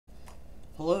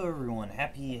Hello everyone,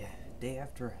 happy day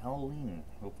after Halloween.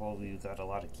 Hope all of you got a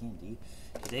lot of candy.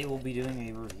 Today we'll be doing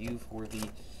a review for the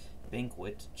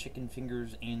Banquet chicken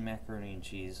fingers and macaroni and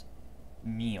cheese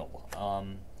meal.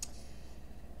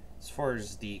 As far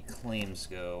as the claims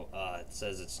go, it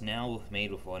says it's now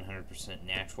made with 100%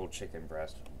 natural chicken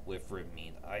breast with rib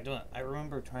meat. I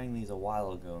remember trying these a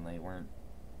while ago and they weren't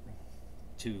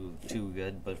too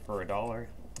good, but for $1,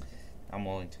 I'm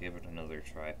willing to give it another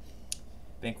try.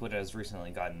 Banquet has recently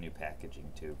gotten new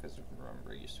packaging too, because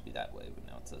remember it used to be that way, but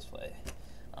now it's this way.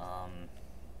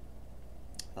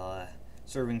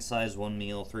 Serving size, one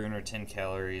meal, 310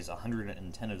 calories.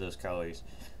 110 of those calories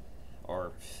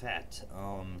are fat.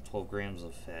 12 grams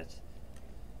of fat.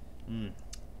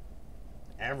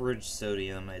 Average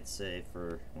sodium, I'd say,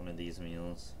 for one of these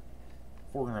meals.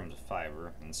 4 grams of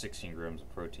fiber and 16 grams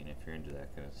of protein if you're into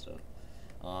that kind of stuff.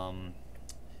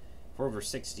 For over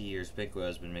 60 years, Banquet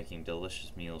has been making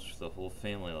delicious meals for the whole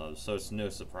family loves, so it's no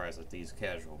surprise that these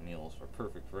casual meals are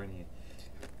perfect for anyone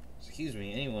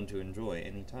to enjoy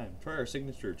anytime. Try our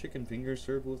signature chicken fingers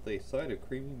served with a side of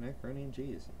creamy macaroni and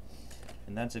cheese.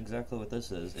 And that's exactly what this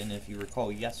is, and if you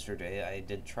recall yesterday, I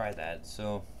did try that,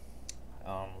 so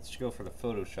let's go for the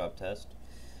Photoshop test.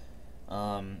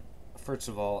 First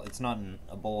of all, it's not in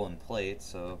a bowl and plate,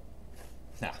 so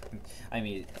nah, I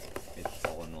mean, it's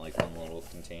all in like one little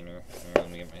container. I'm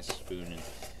gonna get my spoon and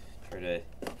try to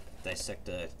dissect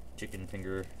a chicken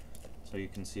finger so you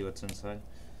can see what's inside.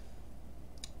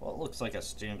 Well, it looks like a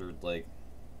standard, like,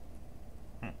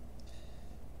 I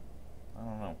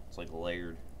don't know, it's like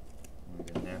layered. I'm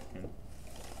gonna get a napkin,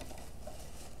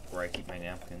 where I keep my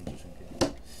napkin, just in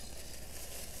case.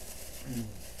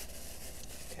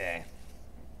 Okay,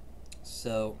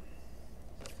 so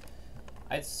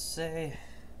I'd say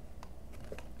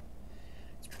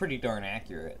it's pretty darn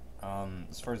accurate.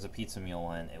 As far as the pizza meal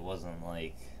went, it wasn't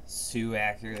like too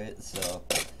accurate, so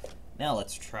now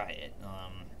let's try it.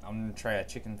 I'm gonna try a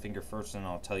chicken finger first, and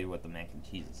I'll tell you what the mac and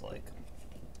cheese is like.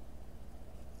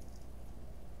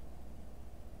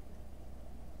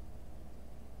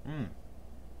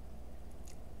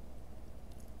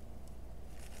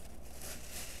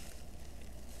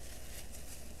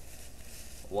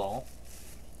 Well,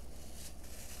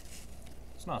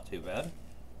 it's not too bad.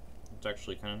 It's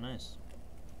actually kind of nice.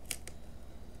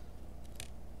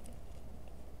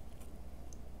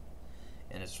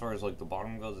 And as far as like the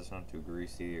bottom goes, it's not too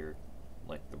greasy or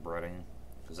like the breading,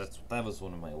 because that was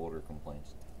one of my older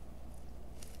complaints.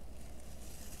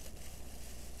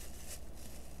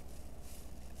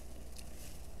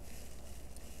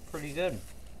 Pretty good.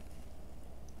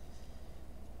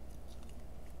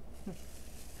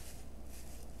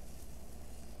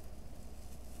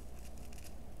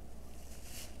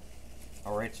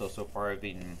 Alright, so far I've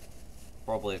eaten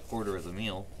probably a quarter of the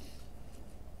meal.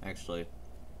 Actually, if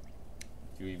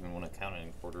you even want to count it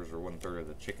in quarters, or 1/3 of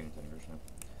the chicken tenders. I'm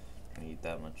gonna eat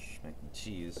that much mac and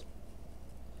cheese.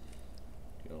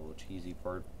 Get all the cheesy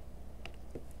part.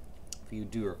 If you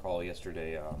do recall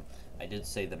yesterday, I did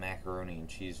say the macaroni and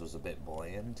cheese was a bit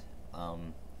bland.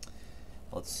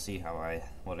 Let's see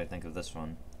what I think of this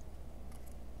one.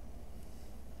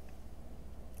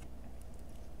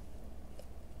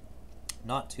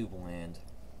 Not too bland,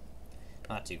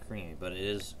 not too creamy, but it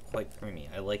is quite creamy.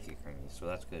 I like it creamy, so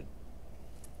that's good.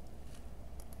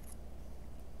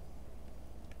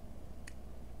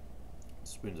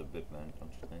 Spoon's a bit bent,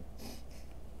 don't you think?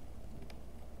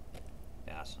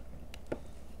 Yeah, that's not good.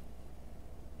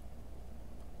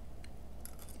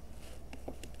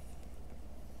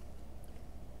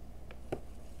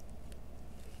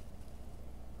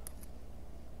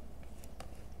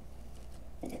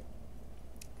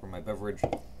 For my beverage,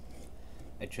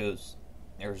 I chose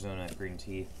Arizona green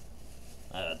tea.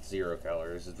 0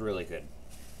 calories. It's really good.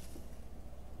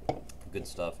 Good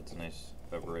stuff. It's a nice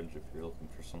beverage if you're looking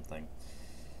for something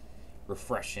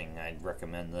refreshing. I'd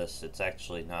recommend this. It's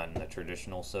actually not in the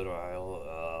traditional soda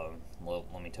aisle. Well,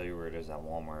 let me tell you where it is at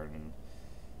Walmart, and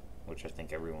which I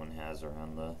think everyone has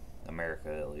around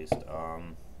America at least.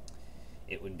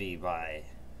 It would be by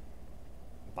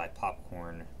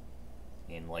Popcorn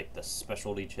in like the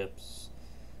specialty chips.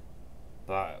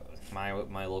 But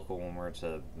my local Walmart's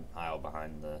a aisle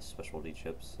behind the specialty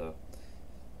chips, so.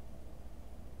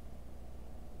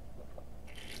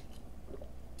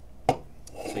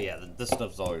 So yeah, this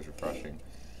stuff's always refreshing.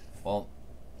 Well,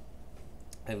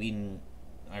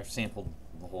 I've sampled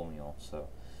the whole meal, so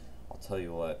I'll tell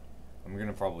you what, I'm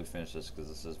gonna probably finish this because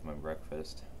this is my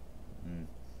breakfast. I'm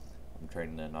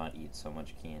trying to not eat so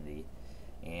much candy,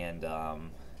 and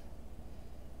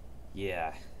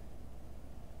yeah.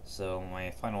 So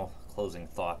my final closing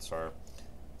thoughts are,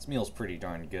 This meal's pretty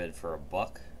darn good for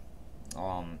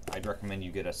 $1. I'd recommend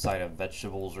you get a side of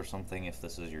vegetables or something if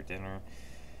this is your dinner.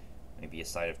 Maybe a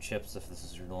side of chips if this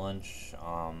is your lunch.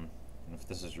 And if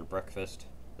this is your breakfast,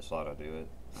 this ought to do it.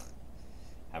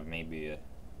 Have maybe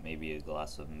a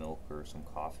glass of milk or some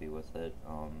coffee with it.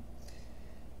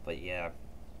 But yeah,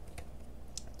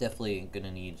 definitely gonna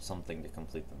need something to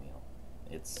complete the meal.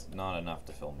 It's not enough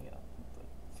to fill me up. But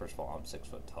first of all, I'm 6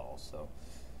 foot tall, so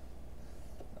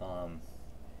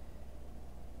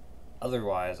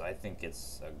otherwise, I think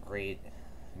it's a great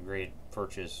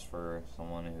purchase for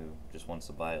someone who just wants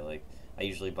to buy. Like, I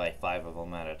usually buy 5 of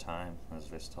them at a time. I was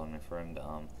just telling my friend,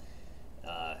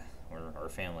 our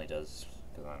family does,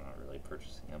 because I'm not really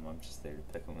purchasing them. I'm just there to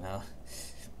pick them out.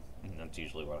 And that's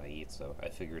usually what I eat, so I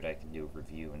figured I could do a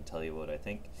review and tell you what I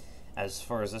think. As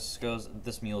far as this goes,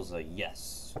 this meal's a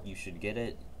yes. You should get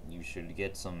it. You should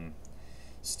get some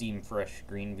steam fresh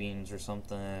green beans or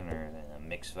something, or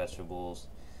mixed vegetables.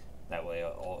 That way,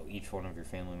 each one of your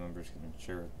family members can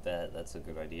ensure that that's a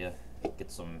good idea.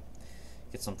 Get something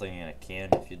in a can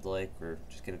if you'd like, or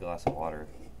just get a glass of water.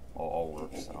 All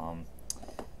works.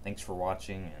 Thanks for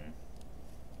watching, and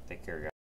take care, guys.